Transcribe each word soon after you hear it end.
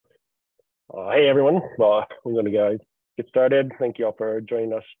Hey everyone, well, we're going to get started. Thank you all for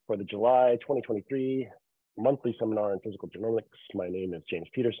joining us for the July 2023 monthly seminar on physical genomics. My name is James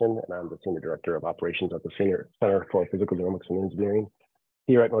Peterson, and I'm the Senior Director of Operations at the Center for Physical Genomics and Engineering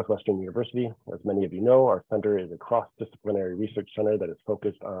here at Northwestern University. As many of you know, our center is a cross-disciplinary research center that is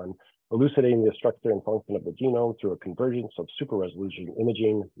focused on elucidating the structure and function of the genome through a convergence of super-resolution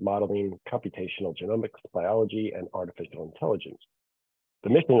imaging, modeling, computational genomics, biology, and artificial intelligence. The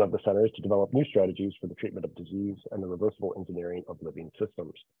mission of the center is to develop new strategies for the treatment of disease and the reversible engineering of living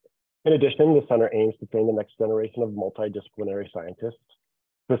systems. In addition, the center aims to train the next generation of multidisciplinary scientists,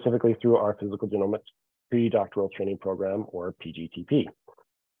 specifically through our Physical Genomics Pre-Doctoral Training Program, or PGTP.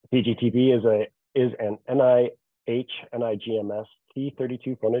 PGTP is an NIH/NIGMS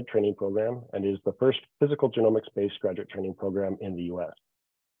T32 funded training program and is the first physical genomics-based graduate training program in the US.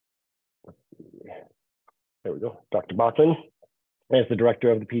 There we go, Dr. Bachman. As the director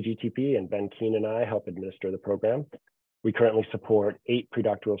of the PGTP, and Ben Keene and I help administer the program. We currently support 8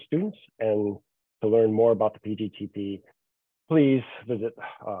 predoctoral students, and to learn more about the PGTP, please visit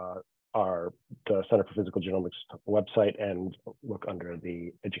the Center for Physical Genomics website and look under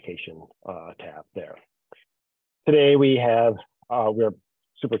the education tab there. Today we're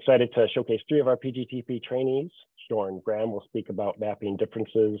super excited to showcase 3 of our PGTP trainees. Jorin Graham will speak about mapping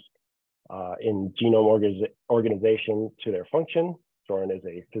differences in genome organization to their function. Jorin is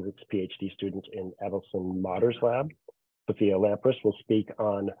a physics PhD student in Adelson Motter's lab. Sophia Lamperis will speak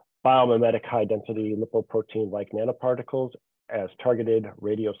on biomimetic high-density lipoprotein-like nanoparticles as targeted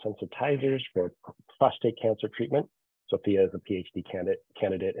radiosensitizers for prostate cancer treatment. Sophia is a PhD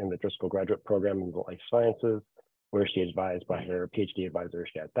candidate in the Driscoll Graduate Program in Life Sciences, where she is advised by her PhD advisor,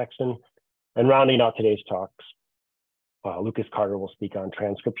 Shad Bexton. And rounding out today's talks, Lucas Carter will speak on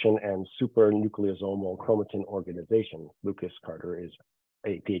transcription and supranucleosomal chromatin organization. Lucas Carter is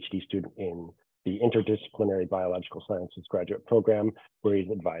a PhD student in the Interdisciplinary Biological Sciences Graduate Program, where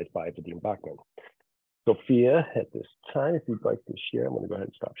he's advised by Vadim Bachman. Sophia, at this time, if you'd like to share, I'm going to go ahead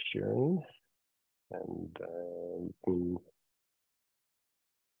and stop sharing. And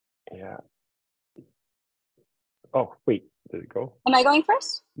yeah. Oh, wait, did it go? Am I going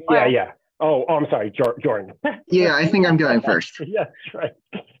first? Yeah, yeah. Oh, I'm sorry, Jorin. Yeah, I think I'm going first. Yes, right.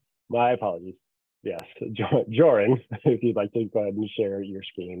 My apologies. Yes, Jorin, if you'd like to go ahead and share your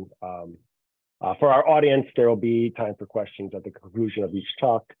screen. For our audience, there will be time for questions at the conclusion of each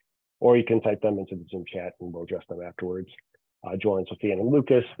talk, or you can type them into the Zoom chat and we'll address them afterwards. Jorin, Sophia, and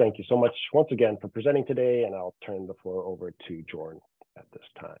Lucas, thank you so much once again for presenting today, and I'll turn the floor over to Jorin at this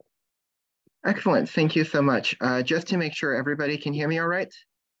time. Excellent, thank you so much. Just to make sure everybody can hear me all right?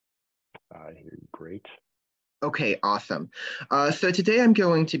 I hear you great. Okay, awesome. So today I'm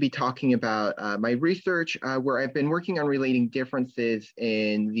going to be talking about my research where I've been working on relating differences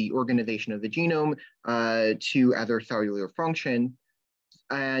in the organization of the genome to other cellular function.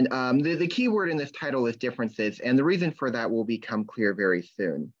 And the key word in this title is differences, and the reason for that will become clear very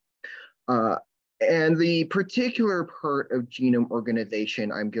soon. And the particular part of genome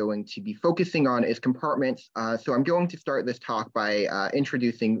organization I'm going to be focusing on is compartments. So I'm going to start this talk by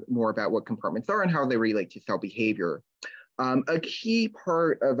introducing more about what compartments are and how they relate to cell behavior. A key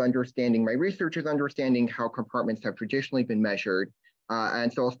part of understanding my research is understanding how compartments have traditionally been measured.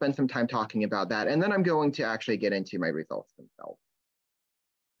 And so I'll spend some time talking about that. And then I'm going to actually get into my results themselves.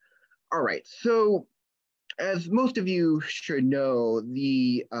 All right, so as most of you should know,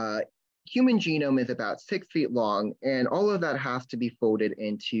 the human genome is about 6 feet long, and all of that has to be folded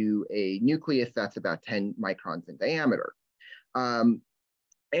into a nucleus that's about 10 microns in diameter.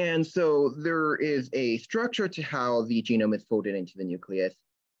 And so there is a structure to how the genome is folded into the nucleus.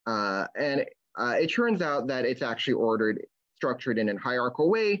 And it turns out that it's actually structured in a hierarchical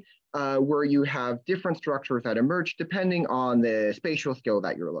way, where you have different structures that emerge depending on the spatial scale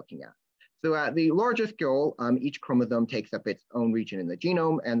that you're looking at. So at the largest scale, each chromosome takes up its own region in the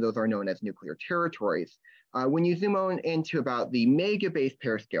genome, and those are known as nuclear territories. When you zoom on into about the mega base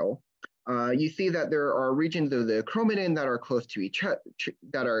pair scale, you see that there are regions of the chromatin that are close to each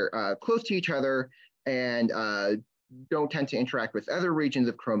other and don't tend to interact with other regions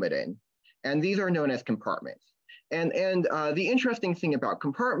of chromatin. And these are known as compartments. And the interesting thing about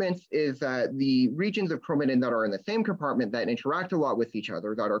compartments is that the regions of chromatin that are in the same compartment that interact a lot with each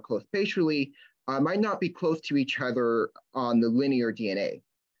other, that are close spatially, might not be close to each other on the linear DNA.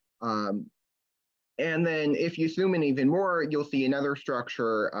 And then if you zoom in even more, you'll see another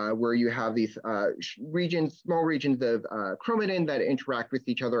structure where you have these small regions of chromatin that interact with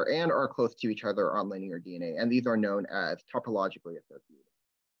each other and are close to each other on linear DNA. And these are known as topologically associated.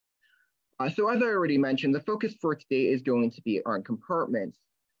 So as I already mentioned, the focus for today is going to be on compartments.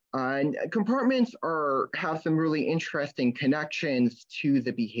 And compartments have some really interesting connections to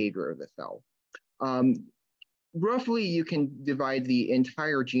the behavior of the cell. Roughly, you can divide the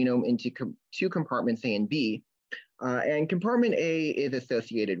entire genome into two compartments, A and B. And compartment A is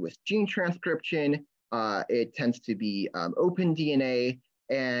associated with gene transcription. It tends to be open DNA,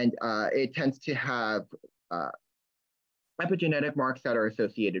 and it tends to have epigenetic marks that are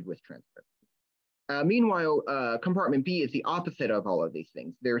associated with transcription. Meanwhile, compartment B is the opposite of all of these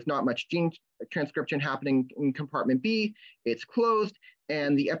things. There's not much gene transcription happening in compartment B. It's closed,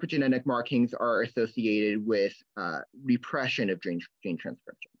 and the epigenetic markings are associated with repression of gene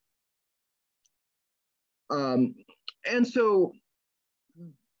transcription. And so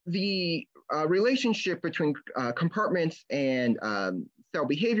the relationship between compartments and cell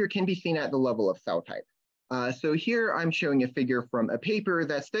behavior can be seen at the level of cell type. So here I'm showing a figure from a paper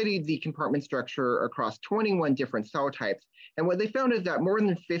that studied the compartment structure across 21 different cell types. And what they found is that more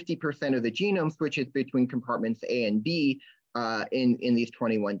than 50% of the genome switches between compartments A and B in these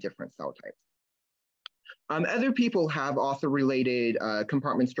 21 different cell types. Other people have also related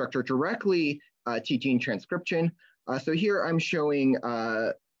compartment structure directly to gene transcription. So here I'm showing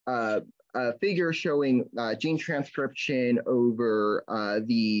a figure showing gene transcription over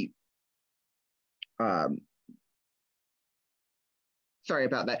the sorry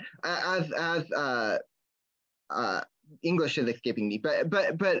about that. As English is escaping me, but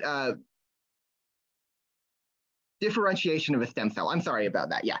differentiation of a stem cell. I'm sorry about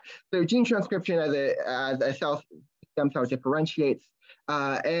that. Yeah. So gene transcription as a stem cell differentiates,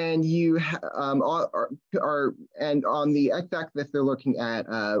 and you and on the x-axis they're looking at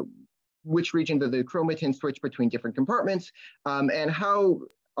which regions of the chromatin switch between different compartments, and how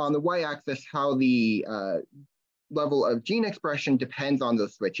on the y-axis how the level of gene expression depends on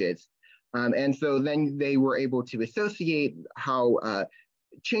those switches. And so then they were able to associate how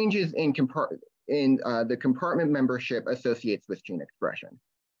changes in the compartment membership associates with gene expression.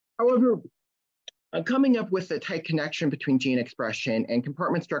 However, coming up with a tight connection between gene expression and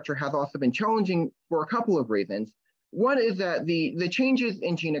compartment structure has also been challenging for a couple of reasons. One is that the changes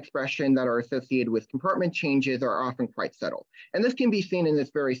in gene expression that are associated with compartment changes are often quite subtle. And this can be seen in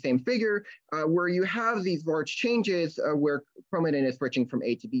this very same figure where you have these large changes where chromatin is switching from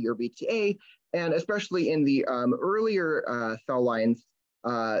A to B or B to A. And especially in the earlier cell lines,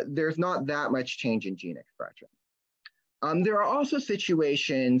 there's not that much change in gene expression. There are also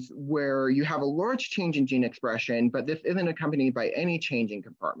situations where you have a large change in gene expression, but this isn't accompanied by any change in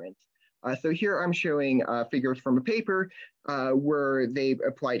compartments. So here I'm showing figures from a paper where they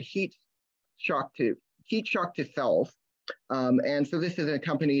applied heat shock to cells. And so this is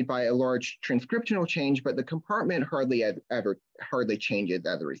accompanied by a large transcriptional change, but the compartment hardly changes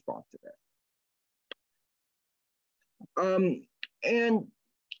as a response to this. And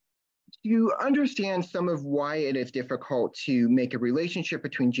to understand some of why it is difficult to make a relationship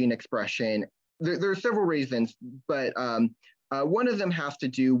between gene expression, there are several reasons, but one of them has to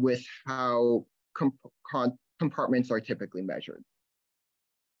do with how compartments are typically measured.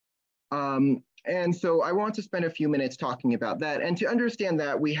 And so I want to spend a few minutes talking about that. And to understand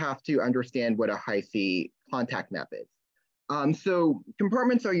that, we have to understand what a Hi-C contact map is. So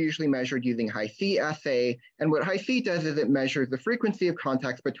compartments are usually measured using Hi-C assay. And what Hi-C does is it measures the frequency of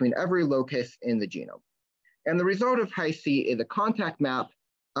contacts between every locus in the genome. And the result of Hi-C is a contact map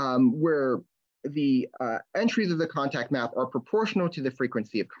where the entries of the contact map are proportional to the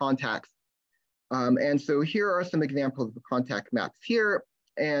frequency of contacts. And so here are some examples of the contact maps here.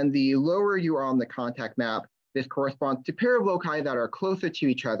 And the lower you are on the contact map, this corresponds to pair of loci that are closer to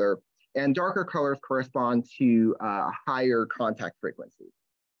each other, and darker colors correspond to higher contact frequencies.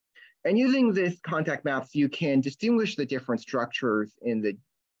 And using this contact maps, you can distinguish the different structures in the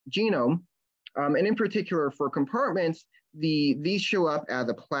genome. And in particular for compartments, these show up as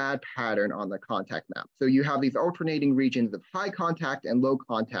a plaid pattern on the contact map. So you have these alternating regions of high contact and low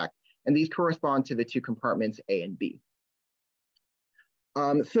contact, and these correspond to the two compartments A and B.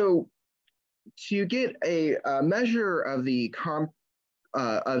 So to get a measure of the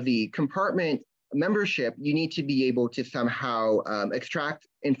compartment membership, you need to be able to somehow extract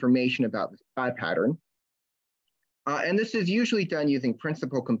information about this plaid pattern. And this is usually done using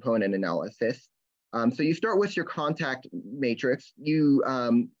principal component analysis. So you start with your contact matrix, you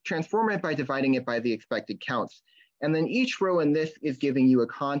transform it by dividing it by the expected counts. And then each row in this is giving you a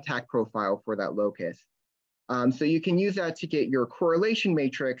contact profile for that locus. So you can use that to get your correlation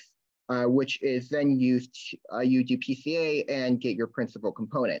matrix, which is then used, you do PCA and get your principal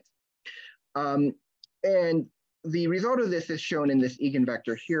component. And the result of this is shown in this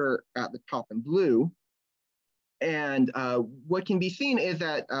eigenvector here at the top in blue. And what can be seen is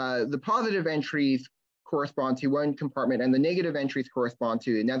that the positive entries correspond to one compartment and the negative entries correspond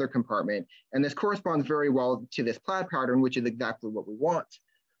to another compartment. And this corresponds very well to this plaid pattern, which is exactly what we want.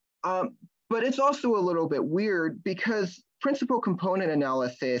 But it's also a little bit weird because principal component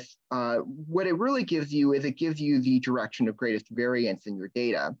analysis, what it really gives you is it gives you the direction of greatest variance in your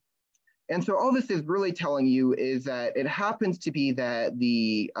data. And so all this is really telling you is that it happens to be that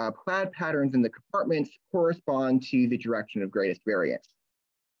the plaid patterns in the compartments correspond to the direction of greatest variance.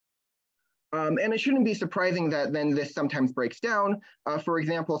 And it shouldn't be surprising that then this sometimes breaks down. For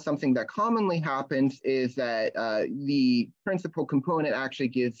example, something that commonly happens is that the principal component actually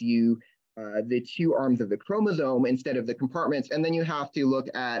gives you the two arms of the chromosome instead of the compartments. And then you have to look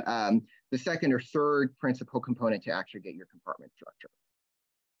at the second or third principal component to actually get your compartment structure.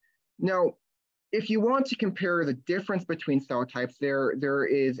 Now, if you want to compare the difference between cell types, there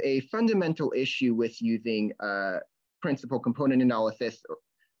is a fundamental issue with using principal component analysis,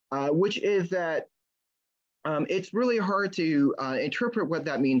 which is that it's really hard to interpret what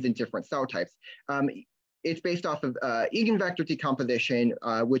that means in different cell types. It's based off of eigenvector decomposition,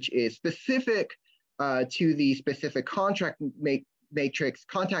 which is specific to the specific contact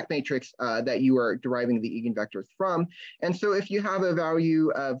matrix that you are deriving the eigenvectors from. And so if you have a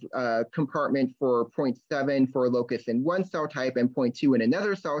value of compartment for 0.7 for a locus in one cell type and 0.2 in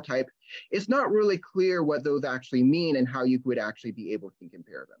another cell type, it's not really clear what those actually mean and how you would actually be able to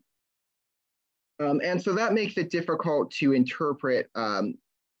compare them. And so that makes it difficult to interpret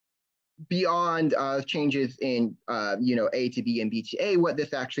beyond changes in A to B and B to A, what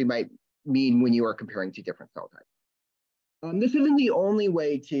this actually might mean when you are comparing to different cell types. This isn't the only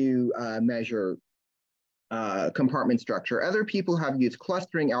way to measure compartment structure. Other people have used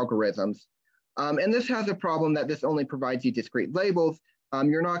clustering algorithms, and this has a problem that this only provides you discrete labels.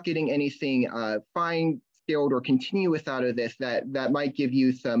 You're not getting anything fine-scaled or continuous out of this that might give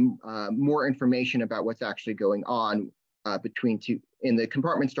you some more information about what's actually going on in the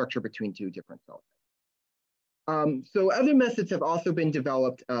compartment structure between two different cell types. So other methods have also been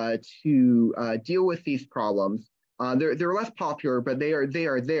developed to deal with these problems. They're less popular, but they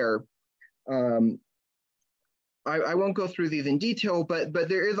are there. I won't go through these in detail, but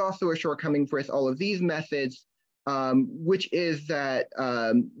there is also a shortcoming with all of these methods, which is that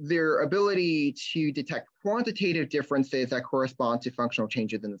their ability to detect quantitative differences that correspond to functional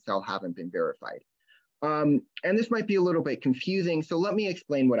changes in the cell haven't been verified. And this might be a little bit confusing, so let me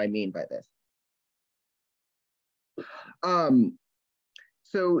explain what I mean by this.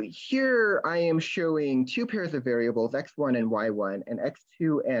 So here I am showing two pairs of variables, x1 and y1, and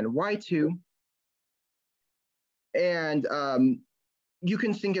x2 and y2. And you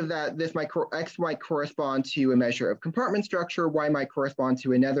can think of that, x might correspond to a measure of compartment structure, y might correspond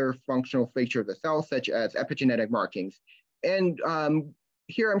to another functional feature of the cell, such as epigenetic markings. And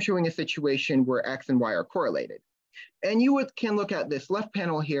here I'm showing a situation where x and y are correlated. And you can look at this left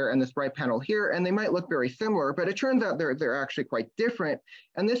panel here and this right panel here, and they might look very similar, but it turns out they're actually quite different.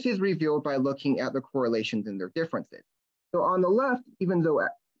 And this is revealed by looking at the correlations and their differences. So on the left, even though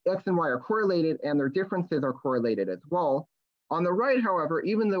x and y are correlated and their differences are correlated as well, on the right, however,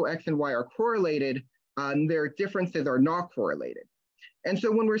 even though x and y are correlated, their differences are not correlated. And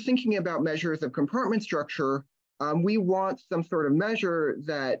so when we're thinking about measures of compartment structure, we want some sort of measure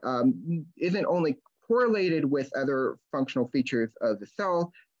that isn't only correlated with other functional features of the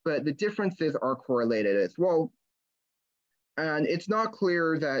cell, but the differences are correlated as well. And it's not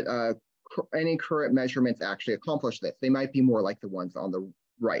clear that any current measurements actually accomplish this. They might be more like the ones on the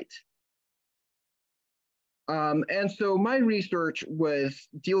right. And so my research was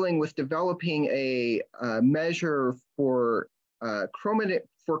dealing with developing a measure for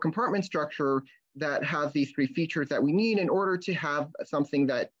compartment structure that has these three features that we need in order to have something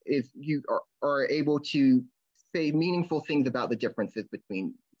that you are able to say meaningful things about the differences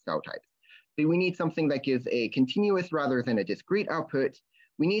between cell types. So we need something that gives a continuous rather than a discrete output.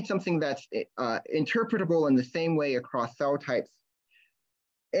 We need something that's interpretable in the same way across cell types.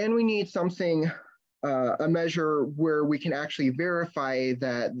 And we need something, a measure where we can actually verify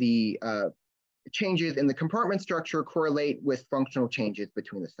that the changes in the compartment structure correlate with functional changes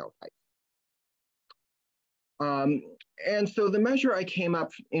between the cell types. And so the measure I came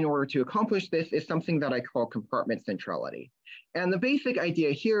up in order to accomplish this is something that I call compartment centrality. And the basic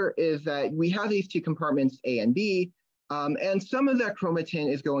idea here is that we have these two compartments, A and B, and some of that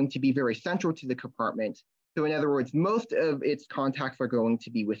chromatin is going to be very central to the compartment. So in other words, most of its contacts are going to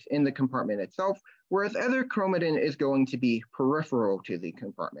be within the compartment itself, whereas other chromatin is going to be peripheral to the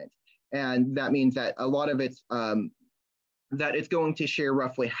compartment. And that means that a lot of its that it's going to share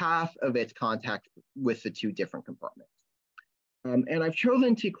roughly half of its contact with the two different compartments. And I've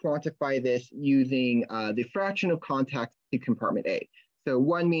chosen to quantify this using the fraction of contact to compartment A. So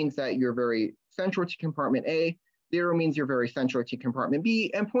 1 means that you're very central to compartment A, 0 means you're very central to compartment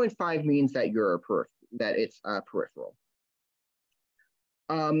B, and 0.5 means that it's peripheral.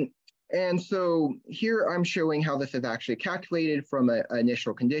 And so here I'm showing how this is actually calculated from an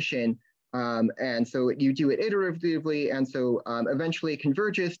initial condition. And so you do it iteratively, and so eventually it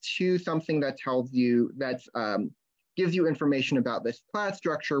converges to something that tells you, gives you information about this class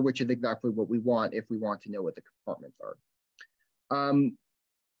structure, which is exactly what we want if we want to know what the compartments are.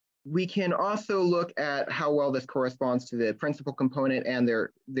 We can also look at how well this corresponds to the principal component, and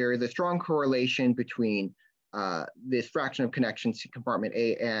there is a strong correlation between this fraction of connections to compartment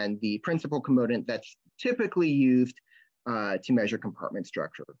A and the principal component that's typically used to measure compartment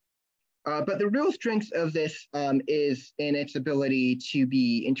structure. But the real strength of this is in its ability to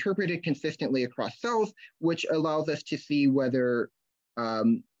be interpreted consistently across cells, which allows us to see whether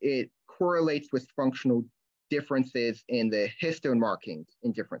it correlates with functional differences in the histone markings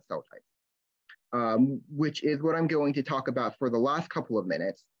in different cell types, which is what I'm going to talk about for the last couple of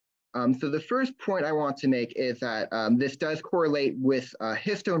minutes. So the first point I want to make is that this does correlate with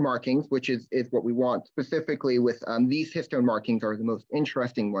histone markings, which is what we want specifically with these histone markings are the most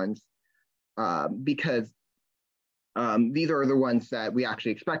interesting ones because these are the ones that we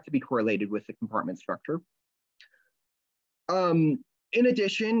actually expect to be correlated with the compartment structure. In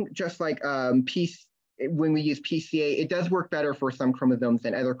addition, just like when we use PCA, it does work better for some chromosomes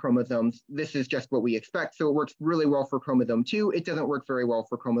than other chromosomes. This is just what we expect. So it works really well for chromosome 2. It doesn't work very well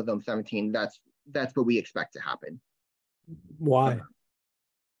for chromosome 17. That's what we expect to happen. Why?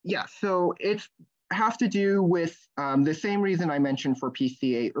 Yeah, so it has to do with the same reason I mentioned for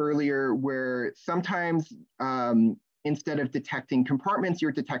PCA earlier, where sometimes instead of detecting compartments,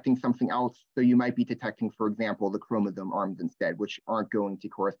 you're detecting something else. So you might be detecting, for example, the chromosome arms instead, which aren't going to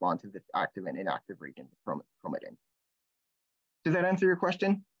correspond to this active and inactive region of chromatin. Does that answer your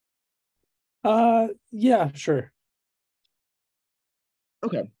question? Yeah, sure.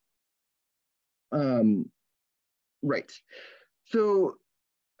 Okay. Right. So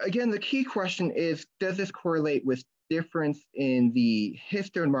again, the key question is, does this correlate with difference in the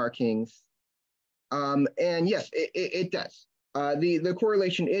histone markings? And yes, it does. The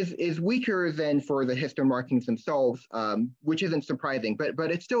correlation is weaker than for the histone markings themselves, which isn't surprising,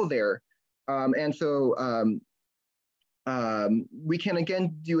 but it's still there. And so we can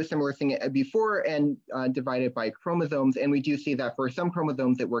again do a similar thing before and divide it by chromosomes. And we do see that for some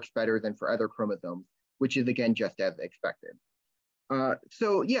chromosomes, it works better than for other chromosomes, which is again, just as expected.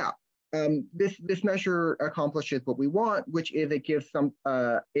 So yeah, this measure accomplishes what we want, which is it gives some,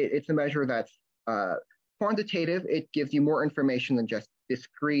 it's a measure that's quantitative. It gives you more information than just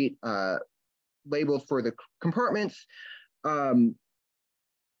discrete labels for the compartments.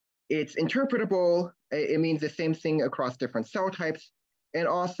 It's interpretable. It means the same thing across different cell types. And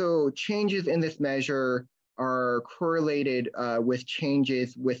also changes in this measure are correlated with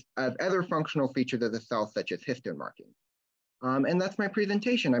changes of other functional features of the cell, such as histone markings. And that's my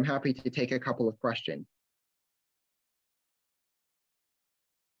presentation. I'm happy to take a couple of questions.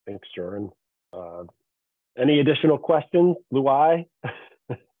 Thanks, Jorin. Any additional questions, Luai?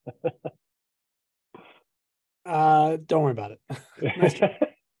 Don't worry about it. Nice try.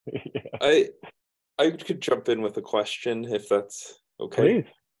 Yeah. I could jump in with a question if that's okay. Please,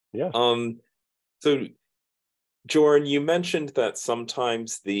 yeah. So, Jorin, you mentioned that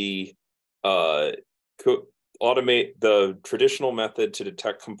sometimes the the traditional method to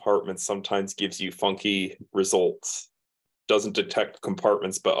detect compartments sometimes gives you funky results. Doesn't detect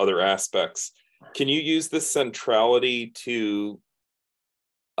compartments, but other aspects. Can you use this centrality to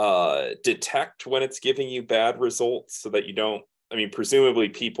detect when it's giving you bad results so that you don't, I mean, presumably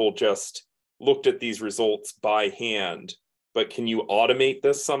people just looked at these results by hand, but can you automate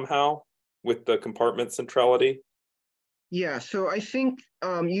this somehow with the compartment centrality? Yeah, so I think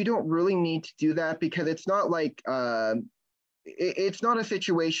you don't really need to do that because it's not like, it's not a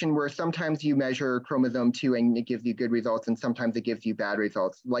situation where sometimes you measure chromosome 2 and it gives you good results and sometimes it gives you bad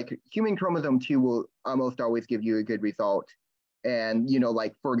results. Like human chromosome 2 will almost always give you a good result. And, you know,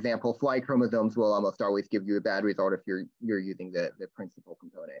 like, for example, fly chromosomes will almost always give you a bad result if you're using the principal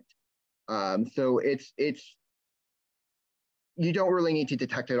component. So it's you don't really need to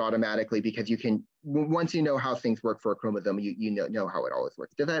detect it automatically because you can, once you know how things work for a chromosome, you know how it always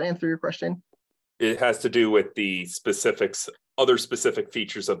works. Does that answer your question? It has to do with the specifics, other specific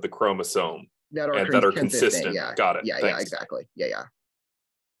features of the chromosome that are consistent. Yeah. Got it. Yeah, Thanks. yeah, exactly. Yeah, yeah.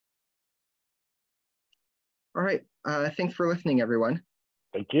 All right. Thanks for listening, everyone.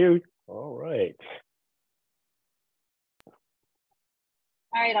 Thank you. All right.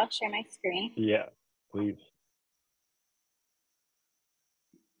 All right, I'll share my screen. Yeah, please.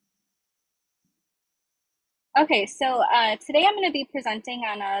 Okay, so today I'm going to be presenting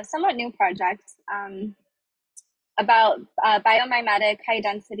on a somewhat new project about biomimetic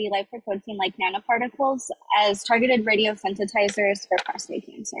high-density lipoprotein-like nanoparticles as targeted radiosensitizers for prostate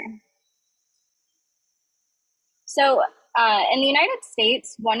cancer. So in the United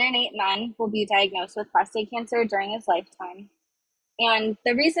States, 1 in 8 men will be diagnosed with prostate cancer during his lifetime. And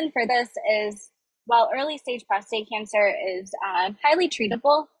the reason for this is, while early stage prostate cancer is highly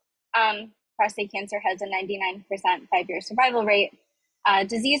treatable, prostate cancer has a 99% 5-year survival rate.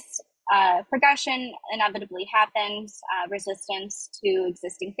 Disease progression inevitably happens, resistance to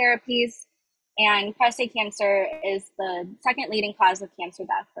existing therapies, and prostate cancer is the second leading cause of cancer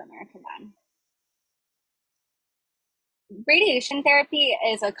death for American men. Radiation therapy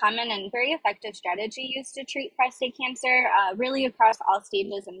is a common and very effective strategy used to treat prostate cancer, really across all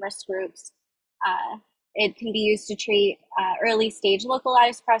stages and risk groups. It can be used to treat early stage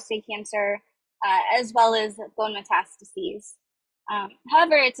localized prostate cancer, as well as bone metastases.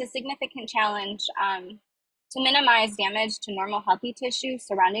 However, it's a significant challenge to minimize damage to normal healthy tissue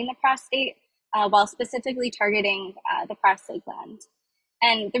surrounding the prostate while specifically targeting the prostate gland.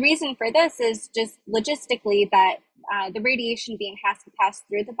 And the reason for this is just logistically that the radiation beam has to pass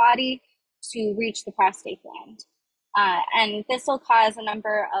through the body to reach the prostate gland. And this will cause a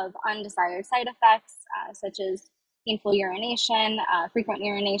number of undesired side effects, such as painful urination, frequent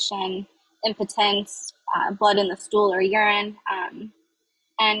urination, impotence, blood in the stool or urine.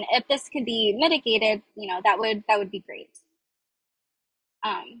 And if this could be mitigated, that would be great.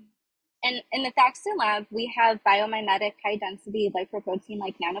 And in the Thaxton lab, we have biomimetic high-density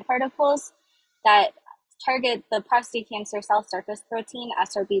lipoprotein-like nanoparticles that target the prostate cancer cell surface protein,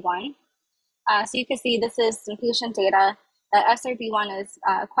 SRB1. So you can see this is some patient data that SRB1 is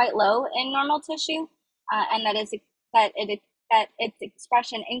quite low in normal tissue, and that its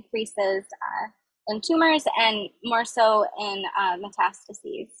expression increases in tumors and more so in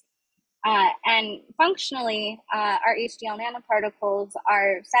metastases. And functionally, our HDL nanoparticles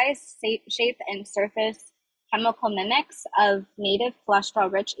are size, shape, and surface chemical mimics of native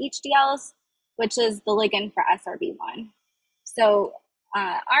cholesterol-rich HDLs, which is the ligand for SRB1. So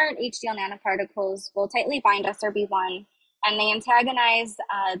our HDL nanoparticles will tightly bind SRB1, and they antagonize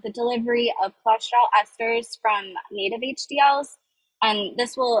the delivery of cholesterol esters from native HDLs, and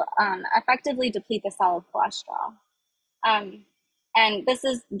this will effectively deplete the cell of cholesterol. And this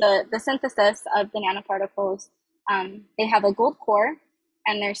is the synthesis of the nanoparticles. They have a gold core,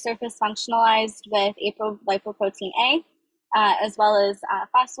 and they're surface functionalized with lipoprotein A, as well as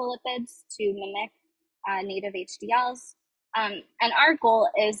phospholipids to mimic native HDLs. And our goal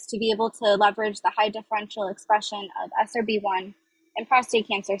is to be able to leverage the high differential expression of SRB1 in prostate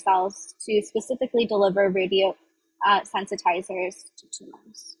cancer cells to specifically deliver radiosensitizers to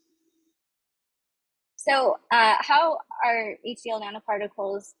tumors. So how our HDL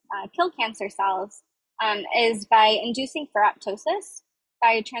nanoparticles kill cancer cells is by inducing ferroptosis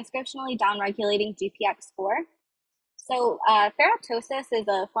by transcriptionally downregulating GPX4. So ferroptosis is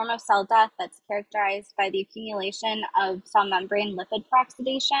a form of cell death that's characterized by the accumulation of cell membrane lipid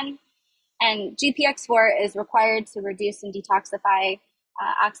peroxidation. And GPX4 is required to reduce and detoxify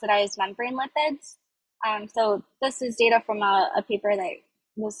oxidized membrane lipids. So this is data from a paper that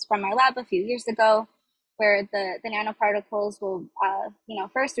was from our lab a few years ago, where the nanoparticles will,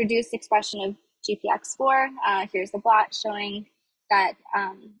 first reduce expression of GPX4. Here's the blot showing that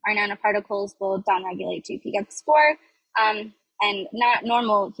our nanoparticles will downregulate GPX4, and not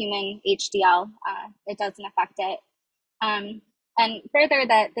normal human HDL. It doesn't affect it. And further,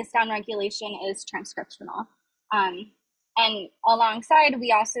 that this downregulation is transcriptional. And alongside,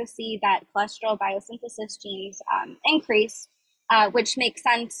 we also see that cholesterol biosynthesis genes increase, which makes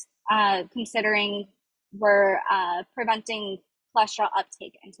sense considering we're preventing cholesterol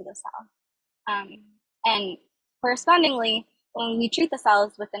uptake into the cell. And correspondingly, when we treat the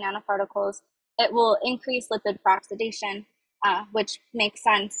cells with the nanoparticles, it will increase lipid peroxidation, which makes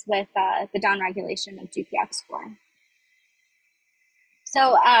sense with the downregulation of GPX4.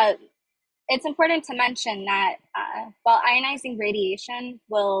 So it's important to mention that while ionizing radiation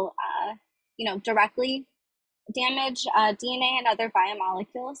will, directly damage DNA and other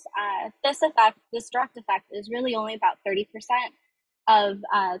biomolecules, this direct effect is really only about 30% of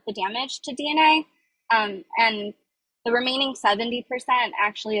the damage to DNA, and the remaining 70%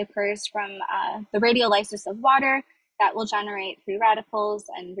 actually occurs from the radiolysis of water that will generate free radicals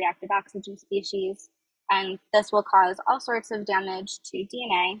and reactive oxygen species, and this will cause all sorts of damage to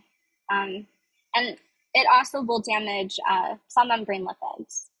DNA. And it also will damage cell membrane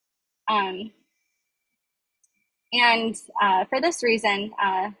lipids. For this reason,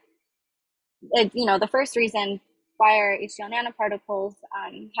 the first reason why our HDL nanoparticles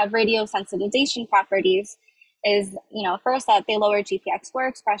have radiosensitization properties is, first that they lower GPX4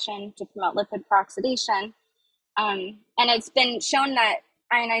 expression to promote lipid peroxidation. And it's been shown that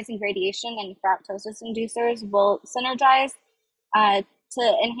ionizing radiation and ferroptosis inducers will synergize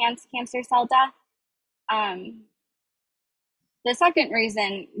to enhance cancer cell death. The second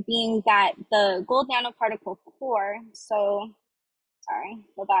reason being that the gold nanoparticle core,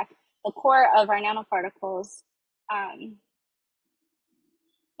 the core of our nanoparticles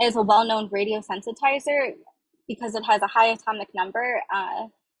is a well-known radiosensitizer because it has a high atomic number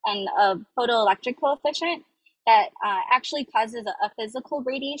and a photoelectric coefficient that actually causes a physical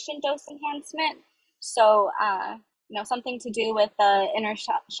radiation dose enhancement. So, something to do with the inner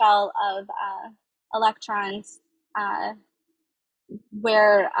shell of electrons,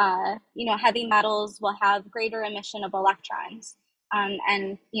 where, heavy metals will have greater emission of electrons.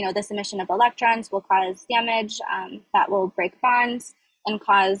 And this emission of electrons will cause damage that will break bonds and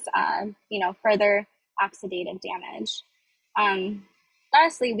cause, further oxidative damage.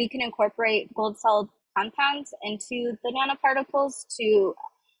 Lastly, we can incorporate gold-celled compounds into the nanoparticles to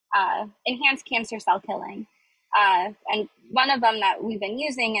enhance cancer cell killing. And one of them that we've been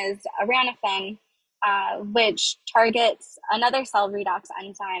using is aranophen, which targets another cell redox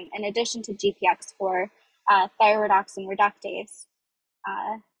enzyme in addition to GPX4, thyroidoxin reductase.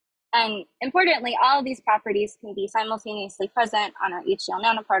 And importantly, all of these properties can be simultaneously present on our HDL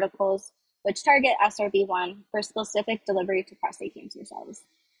nanoparticles, which target SRB1 for specific delivery to prostate cancer cells.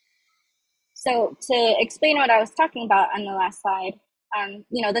 So to explain what I was talking about on the last slide,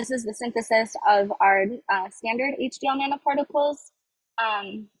 this is the synthesis of our standard HDL nanoparticles.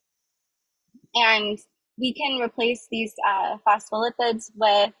 And we can replace these phospholipids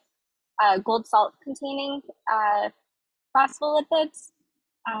with gold salt containing phospholipids.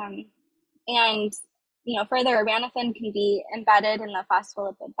 Further, aranophen can be embedded in the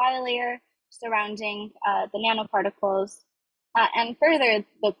phospholipid bilayer surrounding the nanoparticles. And further,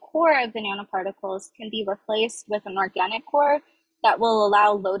 the core of the nanoparticles can be replaced with an organic core that will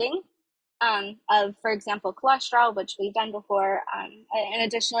allow loading of, for example, cholesterol, which we've done before, and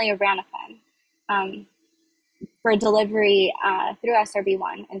additionally aranophen for delivery through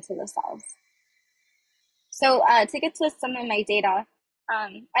SRB1 into the cells. So to get to some of my data,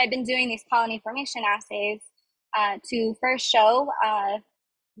 I've been doing these colony formation assays to first show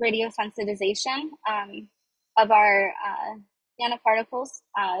radiosensitization of our nanoparticles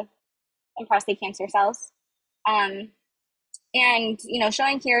in prostate cancer cells.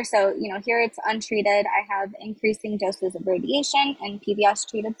 Showing here, so, here it's untreated. I have increasing doses of radiation in PBS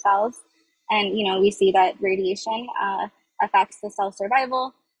treated cells. And, we see that radiation affects the cell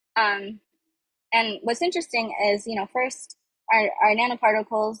survival. And what's interesting is, first, our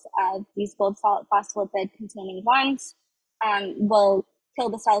nanoparticles, these gold salt phospholipid containing ones, will kill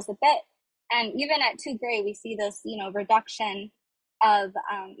the cells a bit. And even at 2 gray, we see this, reduction of,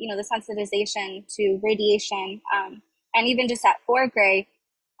 the sensitization to radiation. And even just at 4 gray,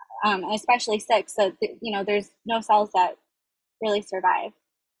 especially 6, so, there's no cells that really survive.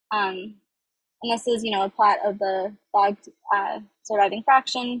 And this is, a plot of the logged surviving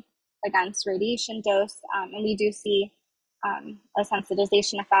fraction against radiation dose. And we do see a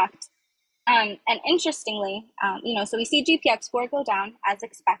sensitization effect. And interestingly, so we see GPX4 go down as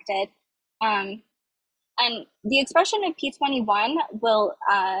expected. And the expression of P21 will,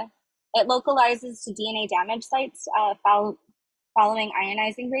 it localizes to DNA damage sites following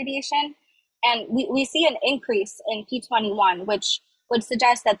ionizing radiation. And we see an increase in P21, which would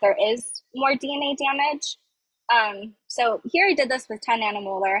suggest that there is more DNA damage. So here I did this with 10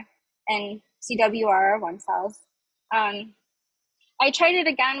 nanomolar in CWRR1 cells. I tried it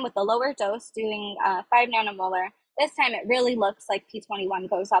again with a lower dose, doing 5 nanomolar. This time it really looks like P21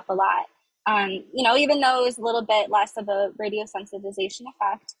 goes up a lot. Even though it was a little bit less of a radiosensitization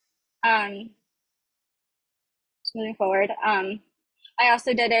effect. Moving forward, I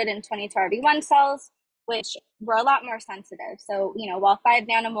also did it in 22RB1 cells, which were a lot more sensitive. So, while 5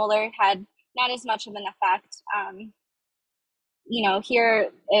 nanomolar had not as much of an effect,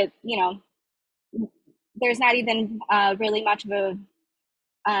 here, there's not even really much of a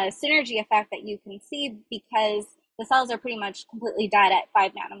synergy effect that you can see because the cells are pretty much completely dead at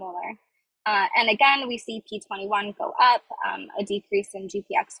 5 nanomolar. And again, we see P21 go up, a decrease in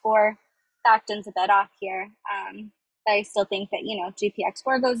GPX4. Factin's a bit off here. But I still think that,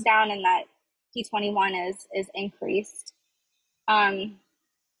 GPX4 goes down and that P21 is increased.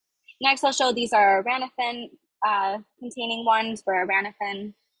 Next, I'll show these are aranothen containing ones where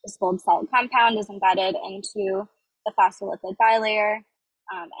aranothen, this gold salt compound, is embedded into the phospholipid bilayer.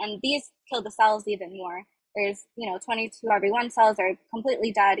 And these kill the cells even more. There's, 22R1 cells are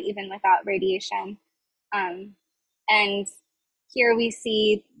completely dead even without radiation. And here we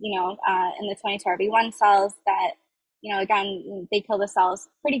see, in the 22R1 cells that, again, they kill the cells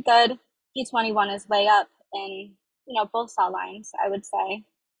pretty good. P21 is way up in, both cell lines, I would say.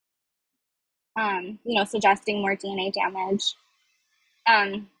 Suggesting more DNA damage.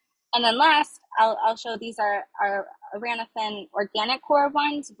 And then last, I'll show these are aranothen organic core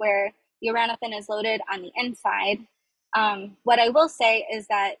ones where the aranothen is loaded on the inside. What I will say is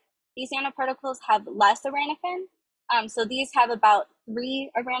that these nanoparticles have less aranothen. So these have about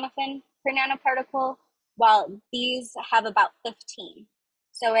 3 aranothen per nanoparticle, while these have about 15.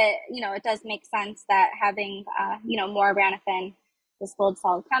 So it does make sense that having, more aranothen, this gold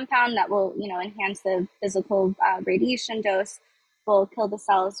solid compound that will, enhance the physical radiation dose, will kill the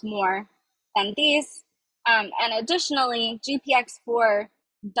cells more than these. And additionally, GPX4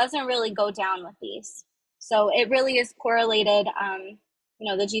 doesn't really go down with these. So it really is correlated, the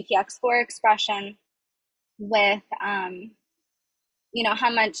GPX4 expression with, how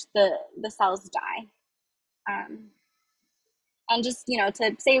much the cells die. And just,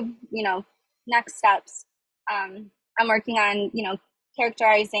 to say, next steps, I'm working on,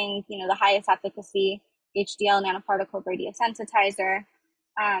 characterizing, the highest efficacy HDL nanoparticle radiosensitizer.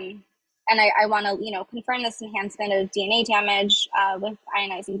 And I want to, confirm this enhancement of DNA damage with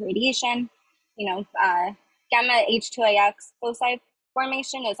ionizing radiation. Gamma H2AX foci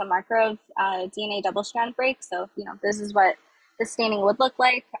formation is a marker of DNA double-strand break. So, this is what the staining would look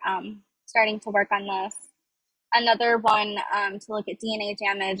like. Starting to work on this. Another one to look at DNA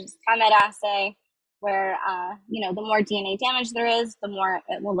damage is COMET assay, where, the more DNA damage there is, the more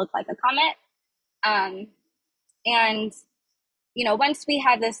it will look like a comet. And, once we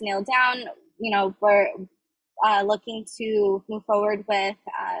have this nailed down, we're looking to move forward with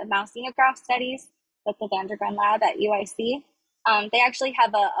mouse xenograft studies with the Vandergren lab at UIC. They actually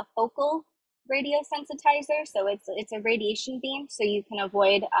have a focal radiosensitizer, so it's a radiation beam, so you can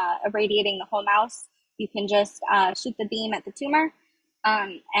avoid irradiating the whole mouse. You can just shoot the beam at the tumor,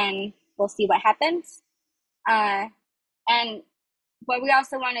 and we'll see what happens. And what we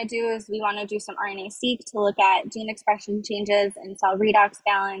also want to do is we want to do some RNA-seq to look at gene expression changes in cell redox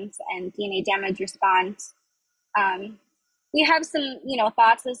balance and DNA damage response. We have some,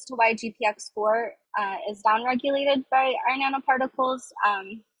 thoughts as to why GPX4 is downregulated by our nanoparticles,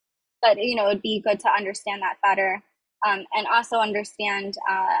 but, it'd be good to understand that better, and also understand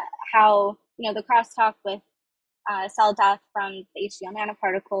how, the crosstalk with cell death from the HDL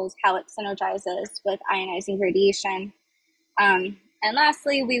nanoparticles, how it synergizes with ionizing radiation. And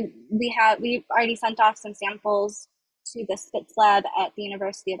lastly, we've already sent off some samples to the SPITZ lab at the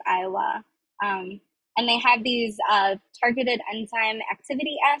University of Iowa. And they have these targeted enzyme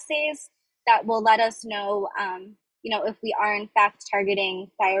activity assays that will let us know, if we are in fact targeting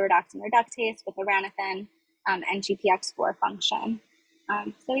thioredoxin reductase with aranothen and GPX4 function.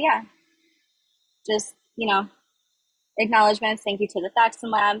 So yeah, just, acknowledgements. Thank you to the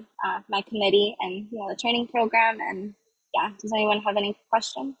Thaxton lab, my committee, and, the training program. And yeah, does anyone have any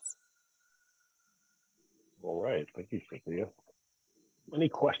questions? All right, thank you, Sophia. Any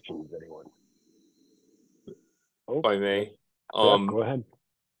questions, anyone? If I may. Yeah, go ahead.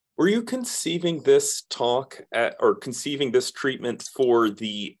 Were you conceiving this or conceiving this treatment for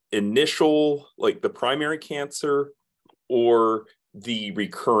the initial, like the primary cancer, or the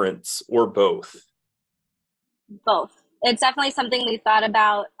recurrence, or both? Both. It's definitely something we thought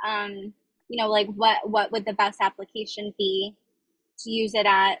about. Like what would the best application be to use it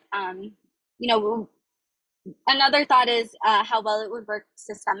at? Another thought is how well it would work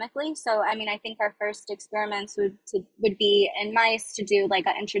systemically. So, I think our first experiments would be in mice to do like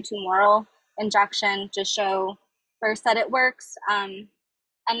an intratumoral injection to show first that it works. And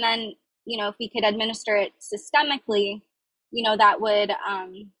then, if we could administer it systemically, that would,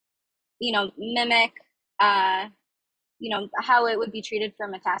 mimic, how it would be treated for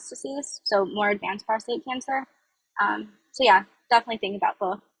metastases. So more advanced prostate cancer. So yeah, definitely think about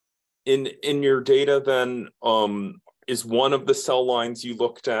both. In your data then, is one of the cell lines you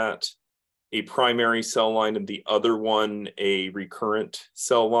looked at a primary cell line and the other one a recurrent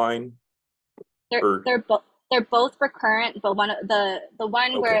cell line? They're both recurrent, but the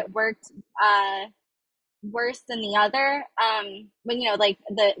one okay, where it worked worse than the other,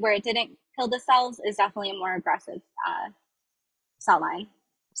 where it didn't kill the cells, is definitely a more aggressive cell line.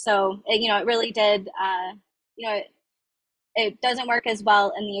 So, it really did, it doesn't work as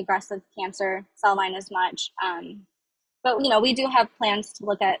well in the aggressive cancer cell line as much. But, we do have plans to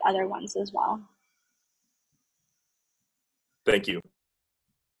look at other ones as well. Thank you.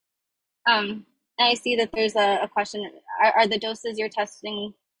 And I see that there's a question, are the doses you're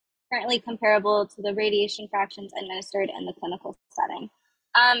testing currently comparable to the radiation fractions administered in the clinical setting?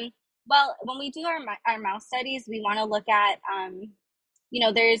 Well, when we do our mouse studies, we want to look at,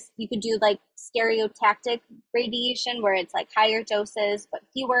 you could do like stereotactic radiation where it's like higher doses but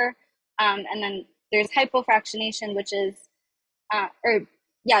fewer, and then there's hypofractionation, which is,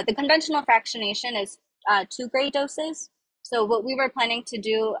 the conventional fractionation is 2 gray doses. So what we were planning to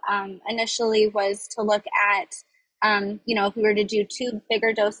do initially was to look at, if we were to do 2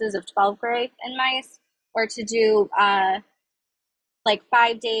 bigger doses of 12 gray in mice, or to do like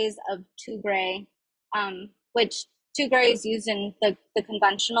 5 days of 2 gray, which 2 gray is used in the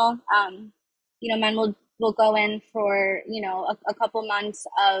conventional. Men will go in for, a couple months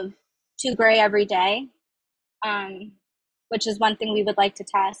of 2 gray every day, which is one thing we would like to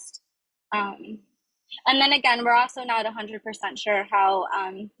test. And then again, we're also not 100% sure how,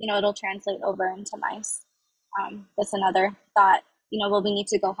 it'll translate over into mice. That's another thought, will we need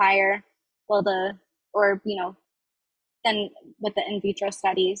to go higher? Then with the in vitro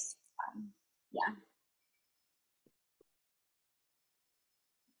studies, yeah.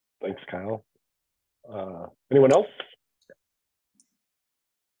 Thanks, Kyle. Anyone else?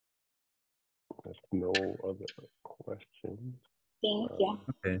 There's no other questions. Thank you.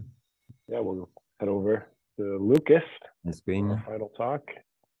 Okay. Yeah, we'll head over to Lucas. The screen. Our final talk.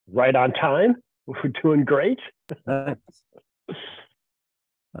 Right on time. We're doing great.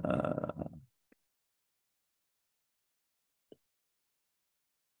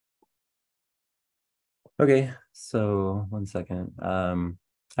 Okay, so 1 second.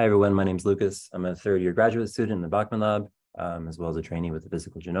 Hi, everyone. My name is Lucas. I'm a 3rd-year graduate student in the Bachman Lab, as well as a trainee with the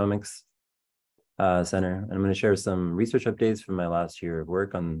Physical Genomics Center. And I'm going to share some research updates from my last year of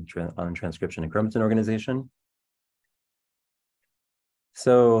work on transcription and chromatin organization.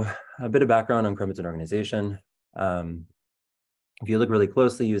 So a bit of background on chromatin organization. If you look really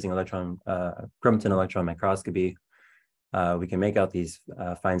closely using chromatin electron microscopy, we can make out these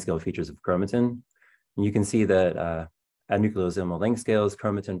fine-scale features of chromatin. And you can see that at nucleosomal length scales,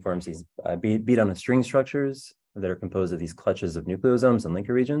 chromatin forms these bead on a string structures that are composed of these clutches of nucleosomes and linker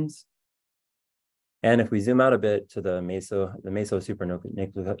regions. And if we zoom out a bit to the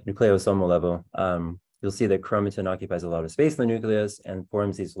meso-supranucleosomal level, you'll see that chromatin occupies a lot of space in the nucleus and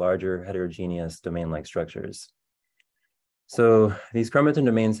forms these larger heterogeneous domain-like structures. So these chromatin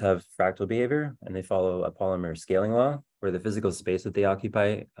domains have fractal behavior, and they follow a polymer scaling law, where the physical space that they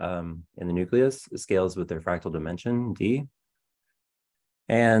occupy in the nucleus scales with their fractal dimension, D.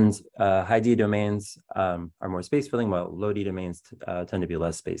 And high D domains are more space-filling, while low D domains tend to be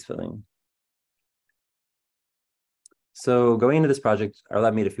less space-filling. So going into this project, our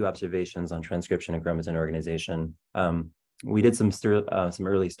lab made a few observations on transcription and chromatin organization. We did some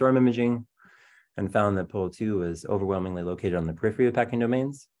early storm imaging and found that POL2 was overwhelmingly located on the periphery of packing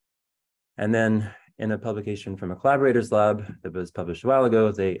domains. And then in a publication from a collaborator's lab that was published a while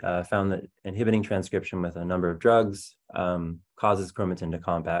ago, they found that inhibiting transcription with a number of drugs causes chromatin to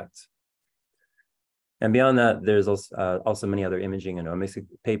compact. And beyond that, there's also many other imaging and omics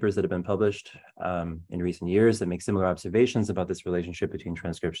papers that have been published in recent years that make similar observations about this relationship between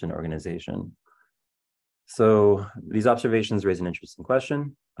transcription and organization. So these observations raise an interesting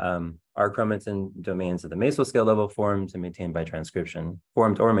question. Are chromatin domains at the mesoscale level formed or maintained by transcription?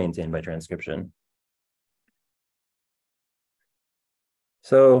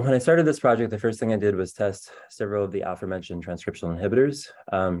 So when I started this project, the first thing I did was test several of the aforementioned transcriptional inhibitors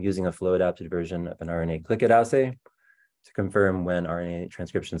using a flow-adapted version of an RNA click-it assay to confirm when RNA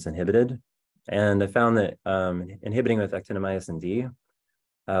transcription is inhibited. And I found that inhibiting with actinomyosin D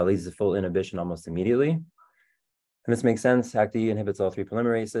leads to full inhibition almost immediately. And this makes sense. ActD inhibits all 3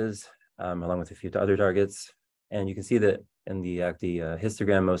 polymerases, along with a few other targets. And you can see that in the ActD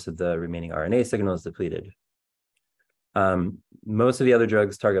histogram, most of the remaining RNA signal is depleted. Most of the other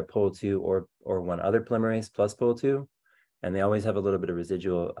drugs target POL2 or one other polymerase plus POL2, and they always have a little bit of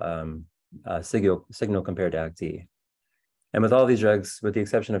residual signal compared to ActD. And with all these drugs, with the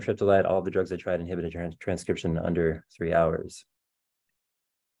exception of triptolide, all the drugs I tried inhibited transcription in under 3 hours.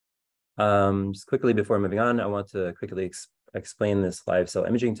 Just quickly before moving on, I want to quickly explain this live cell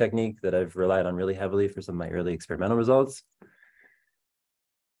imaging technique that I've relied on really heavily for some of my early experimental results.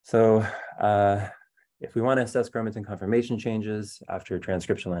 So if we want to assess chromatin conformation changes after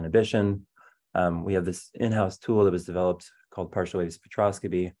transcriptional inhibition, we have this in-house tool that was developed called partial wave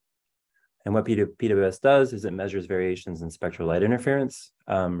spectroscopy. And what PWS does is it measures variations in spectral light interference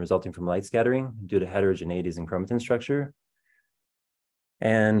resulting from light scattering due to heterogeneities in chromatin structure.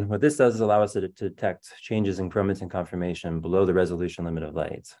 And what this does is allow us to detect changes in chromatin conformation below the resolution limit of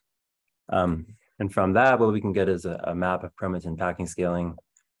light. And from that, what we can get is a map of chromatin packing scaling,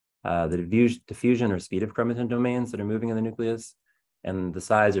 the diffusion or speed of chromatin domains that are moving in the nucleus, and the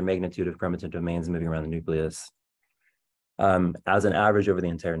size or magnitude of chromatin domains moving around the nucleus as an average over the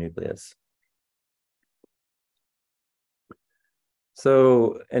entire nucleus.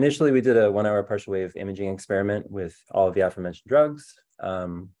 So initially, we did a 1-hour partial wave imaging experiment with all of the aforementioned drugs,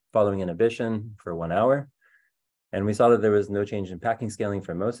 following inhibition for 1 hour. And we saw that there was no change in packing scaling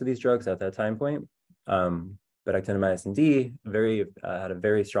for most of these drugs at that time point. But actinomycin D had a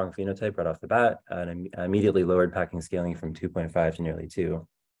very strong phenotype right off the bat and immediately lowered packing scaling from 2.5 to nearly 2.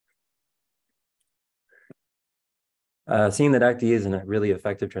 Seeing that ACT-D is a really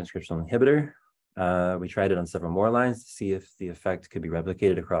effective transcriptional inhibitor, we tried it on several more lines to see if the effect could be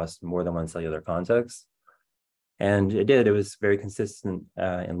replicated across more than one cellular context. And it did. It was very consistent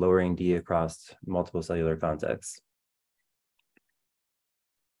in lowering D across multiple cellular contexts.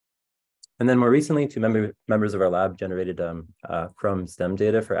 And then more recently, two members of our lab generated Chrome-STEM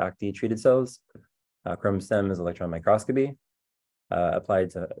data for ACT-D treated cells. Chrome-STEM is electron microscopy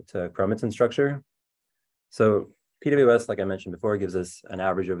applied to chromatin structure. So PWS, like I mentioned before, gives us an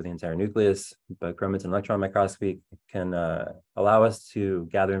average over the entire nucleus, but chromatin electron microscopy can allow us to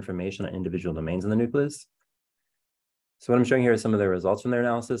gather information on individual domains in the nucleus. So what I'm showing here is some of the results from their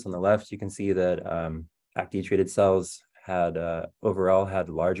analysis. On the left, you can see that ACT-D treated cells had overall had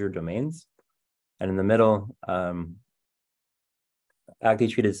larger domains. And in the middle, ACT-D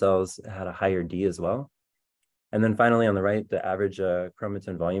treated cells had a higher D as well. And then finally, on the right, the average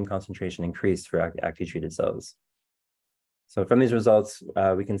chromatin volume concentration increased for ACT-D treated cells. So from these results,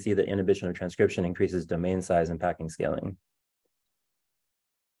 we can see that inhibition of transcription increases domain size and packing scaling.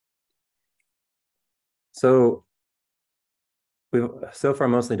 So we've so far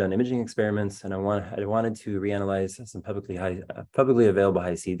mostly done imaging experiments, and I wanted to reanalyze some publicly available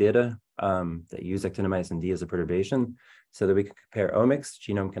Hi-C data that use actinomycin D as a perturbation so that we can compare omics,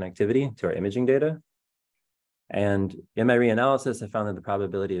 genome connectivity, to our imaging data. And in my reanalysis, I found that the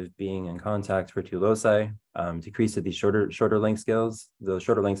probability of being in contact for two loci decreased at these shorter length scales. Those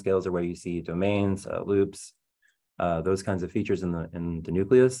shorter length scales are where you see domains, loops, those kinds of features in the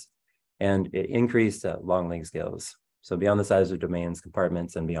nucleus, and it increased at long length scales. So beyond the size of domains,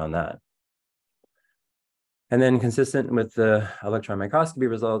 compartments, and beyond that. And then consistent with the electron microscopy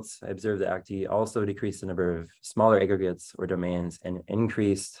results, I observed that ACT-D also decreased the number of smaller aggregates or domains and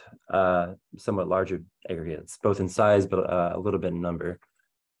increased somewhat larger aggregates, both in size, but a little bit in number.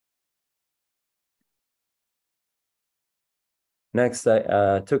 Next,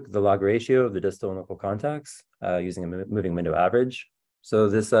 I took the log ratio of the distal and local contacts using a moving window average. So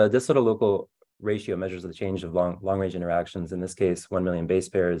this distal to local ratio measures the change of long-range interactions, in this case, 1 million base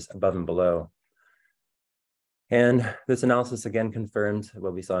pairs above and below. And this analysis again confirmed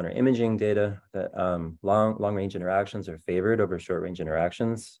what we saw in our imaging data, that long-range interactions are favored over short-range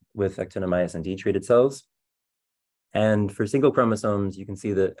interactions with actinomycin D treated cells. And for single chromosomes, you can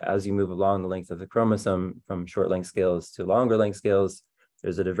see that as you move along the length of the chromosome from short length scales to longer length scales,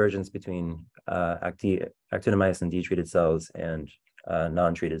 there's a divergence between actinomycin D treated cells and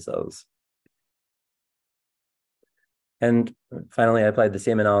non-treated cells. And finally, I applied the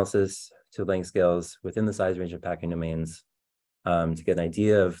same analysis to length scales within the size range of packing domains to get an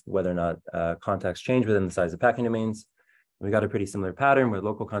idea of whether or not contacts change within the size of packing domains. And we got a pretty similar pattern where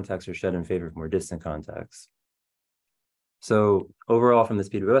local contacts are shed in favor of more distant contacts. So overall, from this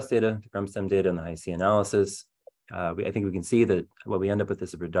PWS data, the Chrome-STEM data, and the Hi-C analysis, I think we can see that what we end up with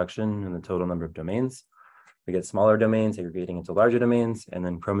is a reduction in the total number of domains. We get smaller domains aggregating into larger domains, and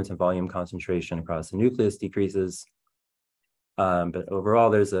then chromatin volume concentration across the nucleus decreases. But overall,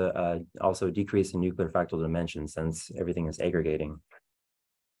 there's also a decrease in nuclear fractal dimension since everything is aggregating.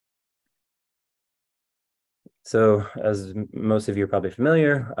 So as most of you are probably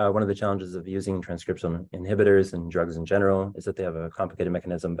familiar, one of the challenges of using transcription inhibitors and drugs in general is that they have a complicated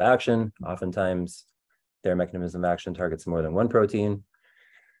mechanism of action. Oftentimes, their mechanism of action targets more than one protein.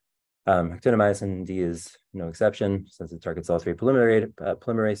 Actinomycin D is no exception, since it targets all three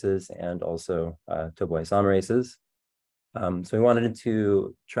polymerases and also topoisomerases. So we wanted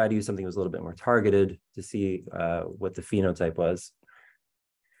to try to use something that was a little bit more targeted to see what the phenotype was.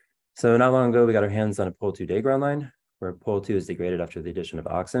 So not long ago, we got our hands on a POL2 Degron line, where POL2 is degraded after the addition of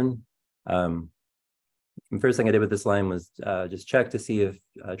auxin. The first thing I did with this line was just check to see if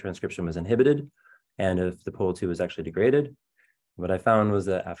transcription was inhibited. and if the POL2 was actually degraded. What I found was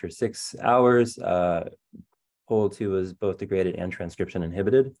that after 6 hours, POL2 was both degraded and transcription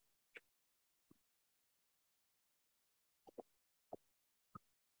inhibited.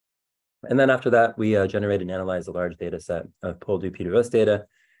 And then after that, we generated and analyzed a large data set of POL2 P2S data.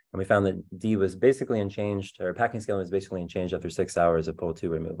 And we found that D was basically unchanged, or packing scaling was basically unchanged after 6 hours of POL2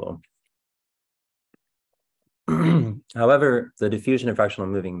 removal. However, the diffusion and fractional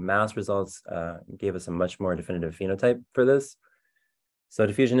moving mass results gave us a much more definitive phenotype for this. So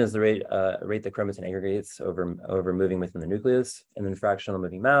diffusion is the rate that chromatin aggregates over moving within the nucleus, and then fractional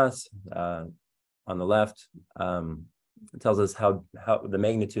moving mass on the left tells us how the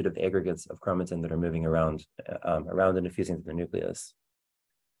magnitude of the aggregates of chromatin that are moving around and diffusing to the nucleus.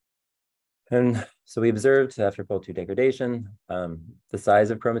 And so we observed after POL2 degradation, the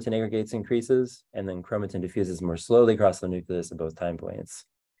size of chromatin aggregates increases, and then chromatin diffuses more slowly across the nucleus at both time points.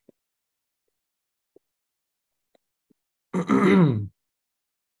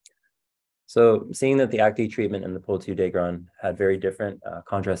 So seeing that the ACT treatment and the POL2 degron had very different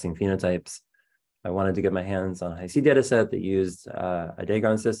contrasting phenotypes, I wanted to get my hands on a Hi-C data set that used a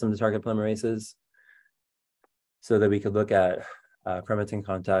degron system to target polymerases so that we could look at chromatin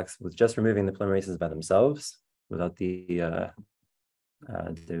contacts with just removing the polymerases by themselves without the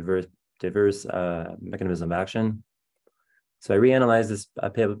diverse mechanism of action. So I reanalyzed this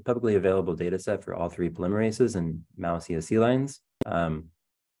publicly available data set for all 3 polymerases and mouse ESC lines.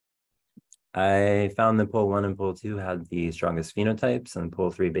 I found that POL1 and POL2 had the strongest phenotypes, and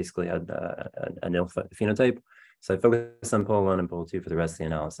POL3 basically had a nil phenotype. So I focused on POL1 and POL2 for the rest of the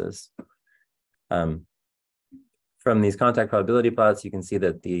analysis. From these contact probability plots, you can see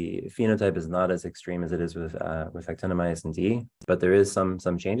that the phenotype is not as extreme as it is with actinomycin D, but there is some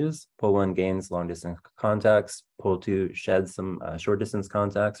changes. POL1 gains long distance contacts, POL2 sheds some short distance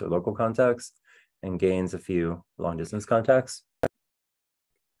contacts or local contacts, and gains a few long distance contacts.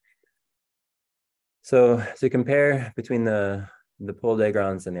 So to compare between the POL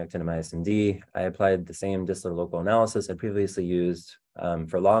degrons and the actinomycin D, I applied the same distal local analysis I previously used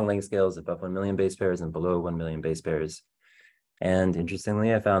for long length scales above 1 million base pairs and below 1 million base pairs. And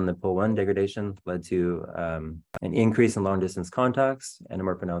interestingly, I found the POL1 degradation led to an increase in long distance contacts and a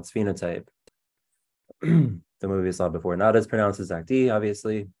more pronounced phenotype. The movie we saw before, not as pronounced as ACT-D,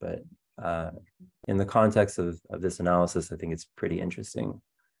 obviously, but in the context of this analysis, I think it's pretty interesting.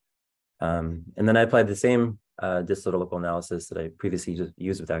 And then I applied the same distal local analysis that I previously just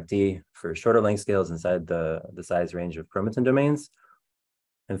used with ACT-D for shorter length scales inside the size range of chromatin domains,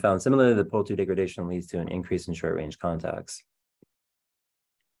 and found similarly that POL2 degradation leads to an increase in short range contacts.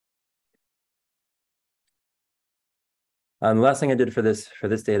 The last thing I did for this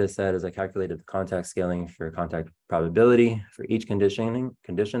data set is I calculated the contact scaling for contact probability for each condition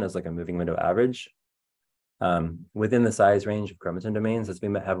as like a moving window average. Within the size range of chromatin domains, as we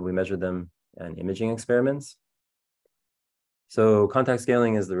measured them in imaging experiments. So contact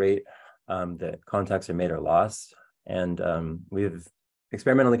scaling is the rate that contacts are made or lost. And we've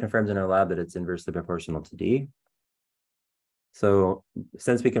experimentally confirmed in our lab that it's inversely proportional to D. So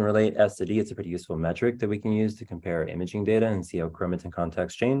since we can relate S to D, it's a pretty useful metric that we can use to compare imaging data and see how chromatin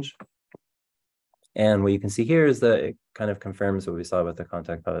contacts change. And what you can see here is that it kind of confirms what we saw with the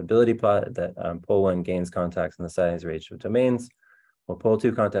contact probability plot, that POL1 gains contacts in the size range of domains, while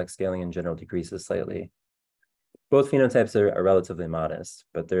POL2 contact scaling in general decreases slightly. Both phenotypes are relatively modest,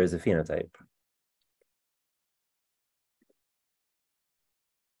 but there is a phenotype.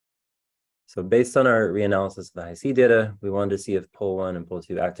 So based on our reanalysis of the Hi-C data, we wanted to see if POL1 and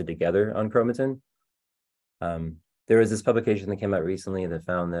POL2 acted together on chromatin. There was this publication that came out recently that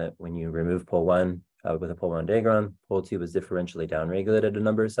found that when you remove POL1 with a POL1 degron, POL2 was differentially downregulated at a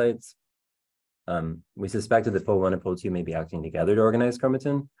number of sites. We suspected that POL1 and POL2 may be acting together to organize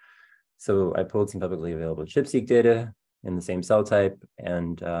chromatin. So I pulled some publicly available ChIP-seq data in the same cell type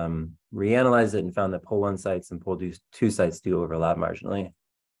and reanalyzed it and found that POL1 sites and POL2 sites do overlap marginally.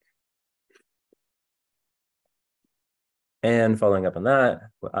 And following up on that,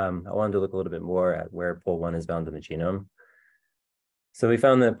 I wanted to look a little bit more at where POL1 is bound in the genome. So we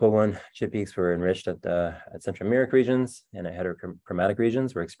found that POL1 ChIP peaks were enriched at centromeric regions and at heterochromatic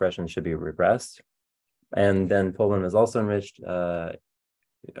regions where expression should be regressed. And then POL1 was also enriched around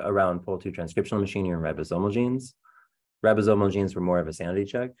POL2 transcriptional machinery and ribosomal genes. Ribosomal genes were more of a sanity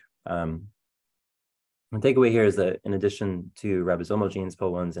check. The takeaway here is that in addition to ribosomal genes,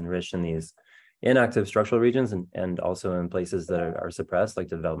 POL1's enriched in these inactive structural regions and also in places that are suppressed, like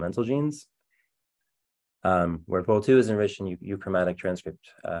developmental genes. where POL2 is enriched in euchromatic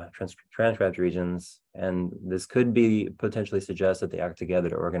transcript regions, and this could be potentially suggest that they act together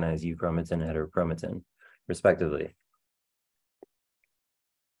to organize euchromatin and heterochromatin, respectively.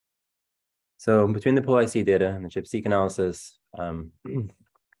 So between the POL-IC data and the ChIP-seq analysis, we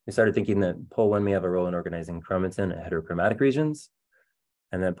started thinking that POL1 may have a role in organizing chromatin at heterochromatic regions,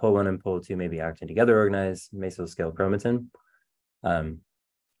 and that POL1 and POL2 may be acting together to organize mesoscale chromatin.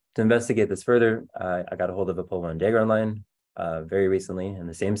 To investigate this further, I got a hold of a POL1 Dagron line very recently in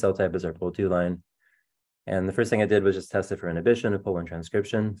the same cell type as our POL2 line. And the first thing I did was just test it for inhibition of POL1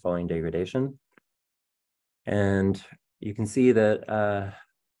 transcription following degradation. And you can see that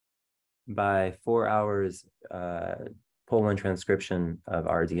by 4 hours, POL1 transcription of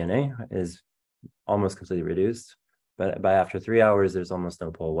our DNA is almost completely reduced. But by after 3 hours, there's almost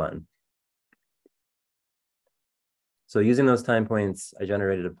no POL1. So using those time points, I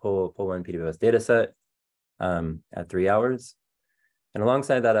generated a POL1 PWS data set at 3 hours. And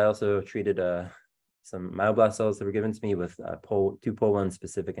alongside that, I also treated some myoblast cells that were given to me with two POL1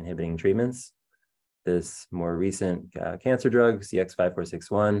 specific inhibiting treatments. This more recent cancer drug,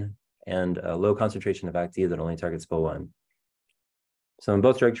 CX-5461, and a low concentration of active that only targets POL1. So in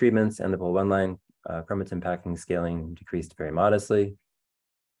both drug treatments and the POL1 line, chromatin packing scaling decreased very modestly,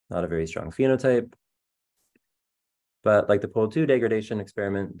 not a very strong phenotype. But like the POL2 degradation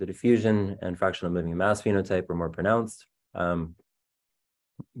experiment, the diffusion and fractional moving mass phenotype were more pronounced. Like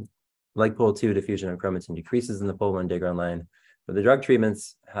POL2, diffusion of chromatin decreases in the POL1 Dagron line, but the drug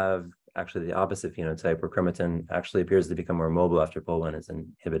treatments have actually the opposite phenotype, where chromatin actually appears to become more mobile after POL1 is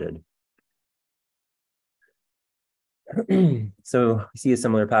inhibited. So we see a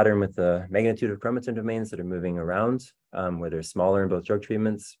similar pattern with the magnitude of chromatin domains that are moving around, where they're smaller in both drug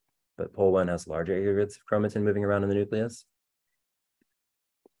treatments, but POL1 has larger aggregates of chromatin moving around in the nucleus.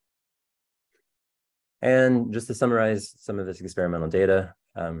 And just to summarize some of this experimental data,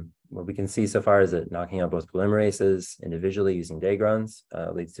 what we can see so far is that knocking out both polymerases individually using Dagrons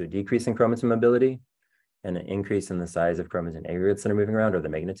leads to a decrease in chromatin mobility and an increase in the size of chromatin aggregates that are moving around, or the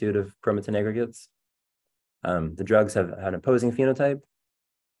magnitude of chromatin aggregates. The drugs have an opposing phenotype,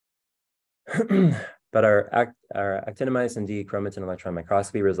 but our actinomycin D chromatin electron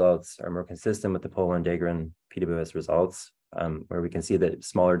microscopy results are more consistent with the POL1 Dagron PWS results, where we can see that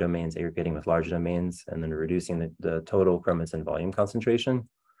smaller domains aggregating with larger domains and then reducing the total chromatin volume concentration.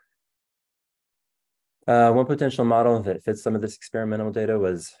 One potential model that fits some of this experimental data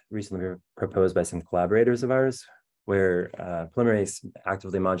was recently proposed by some collaborators of ours, where polymerase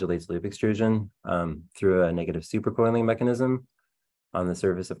actively modulates loop extrusion through a negative supercoiling mechanism on the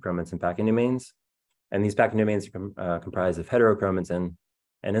surface of chromatin packing domains. And these packing domains are comprised of heterochromatin,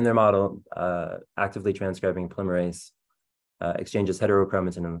 and in their model, actively transcribing polymerase exchanges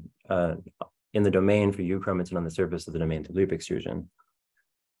heterochromatin in the domain for euchromatin on the surface of the domain to loop extrusion.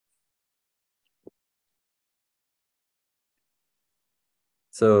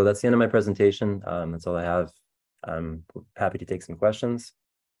 So that's the end of my presentation. That's all I have. I'm happy to take some questions.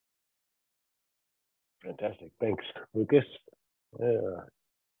 Fantastic. Thanks, Lucas.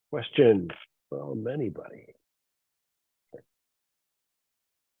 Questions from anybody?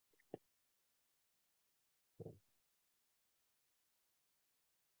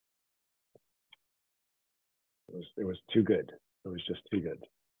 It was too good. It was just too good,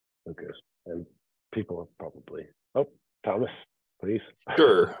 Lucas. And people probably, oh, Thomas, please.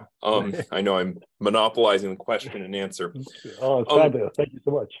 Sure. I know I'm monopolizing the question and answer. Oh, it's fabulous. Thank you so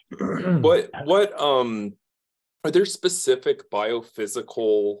much. What are there specific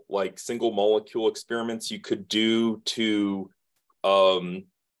biophysical, like single molecule experiments you could do to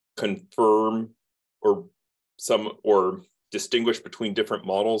confirm or distinguish between different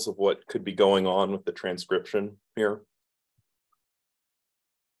models of what could be going on with the transcription here?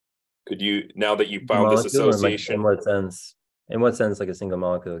 Could you, now that you found this association? In what sense? In what sense, like a single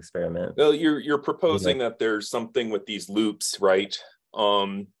molecule experiment? Well, you're proposing that there's something with these loops, right?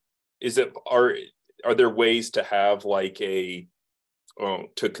 Are there ways to have like a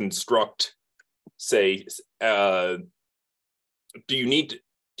to construct, say, do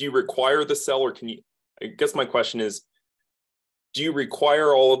you require the cell, or can you? I guess my question is, do you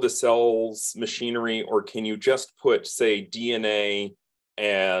require all of the cell's machinery, or can you just put, say, DNA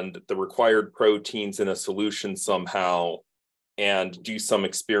and the required proteins in a solution somehow and do some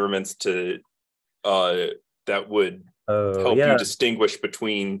experiments to that would help you distinguish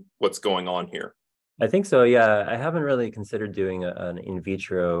between what's going on here? I think so, yeah. I haven't really considered doing an in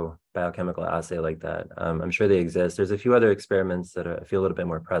vitro biochemical assay like that. I'm sure they exist. There's a few other experiments that I feel a little bit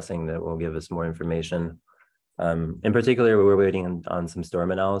more pressing that will give us more information. In particular, we're waiting on some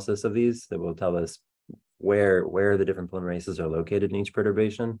storm analysis of these that will tell us where the different polymerases are located in each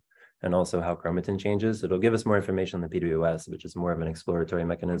perturbation, and also how chromatin changes. It'll give us more information on the PWS, which is more of an exploratory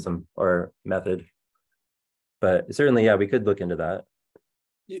mechanism or method. But certainly, yeah, we could look into that.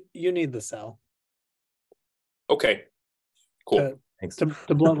 You need the cell. Okay, cool. Thanks.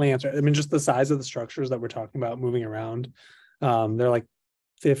 To bluntly answer, I mean, just the size of the structures that we're talking about moving around, they're like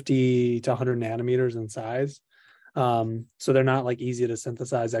 50 to 100 nanometers in size. So they're not like easy to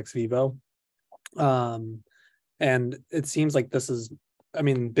synthesize ex vivo. And it seems like this is, I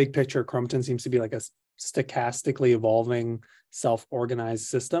mean, big picture, chromatin seems to be like a stochastically evolving, self-organized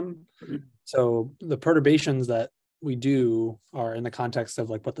system. So the perturbations that we do are in the context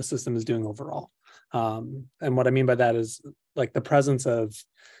of like what the system is doing overall. And what I mean by that is like the presence of,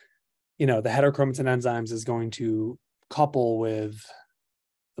 the heterochromatin enzymes is going to couple with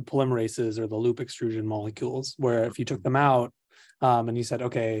the polymerases or the loop extrusion molecules, where if you took them out and you said,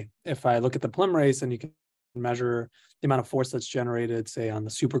 okay, if I look at the polymerase and you can measure the amount of force that's generated, say on the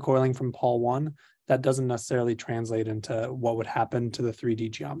supercoiling from Pol 1, that doesn't necessarily translate into what would happen to the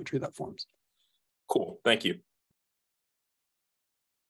 3D geometry that forms. Cool, thank you.